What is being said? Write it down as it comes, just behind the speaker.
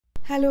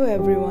Hello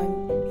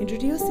everyone,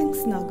 introducing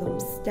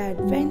Snuggums, the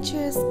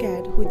adventurous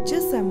cat who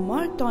just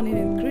embarked on an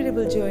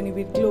incredible journey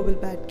with Global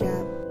Pet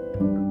Cab.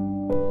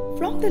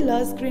 From the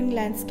lush green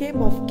landscape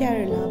of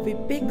Kerala, we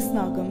picked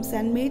Snuggums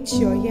and made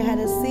sure he had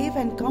a safe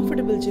and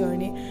comfortable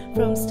journey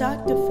from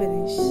start to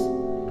finish.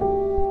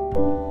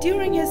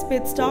 During his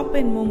pit stop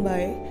in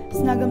Mumbai,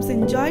 Snuggums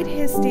enjoyed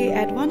his stay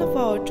at one of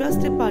our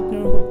trusted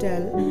partner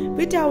hotel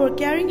with our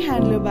caring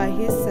handler by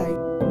his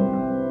side.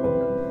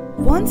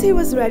 Once he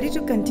was ready to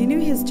continue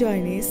his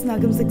journey,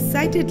 Snuggums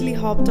excitedly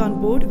hopped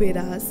on board with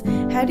us,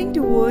 heading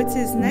towards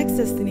his next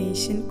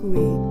destination,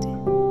 Kuwait.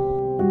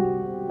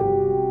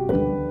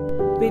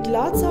 With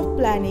lots of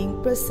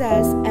planning,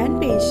 process and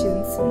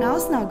patience, now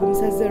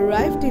Snuggums has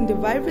arrived in the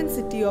vibrant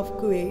city of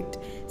Kuwait,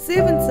 safe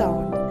and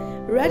sound,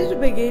 ready to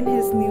begin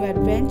his new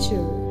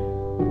adventure.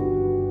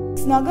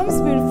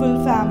 Snuggums'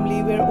 beautiful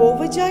family were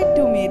overjoyed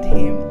to meet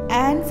him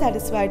and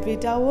satisfied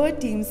with our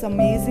team's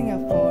amazing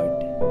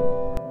effort.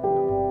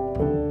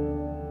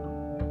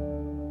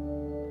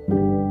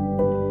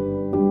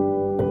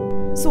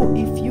 So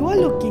if you are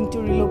looking to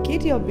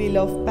relocate your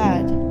beloved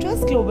pet,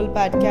 trust Global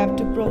Pet Cab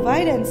to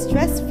provide a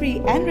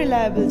stress-free and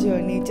reliable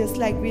journey just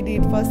like we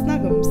did for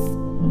Snuggums.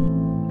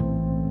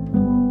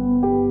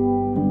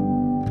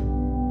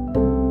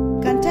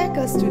 Contact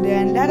us today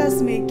and let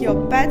us make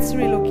your pet's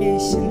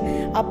relocation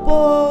a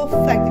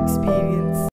perfect experience.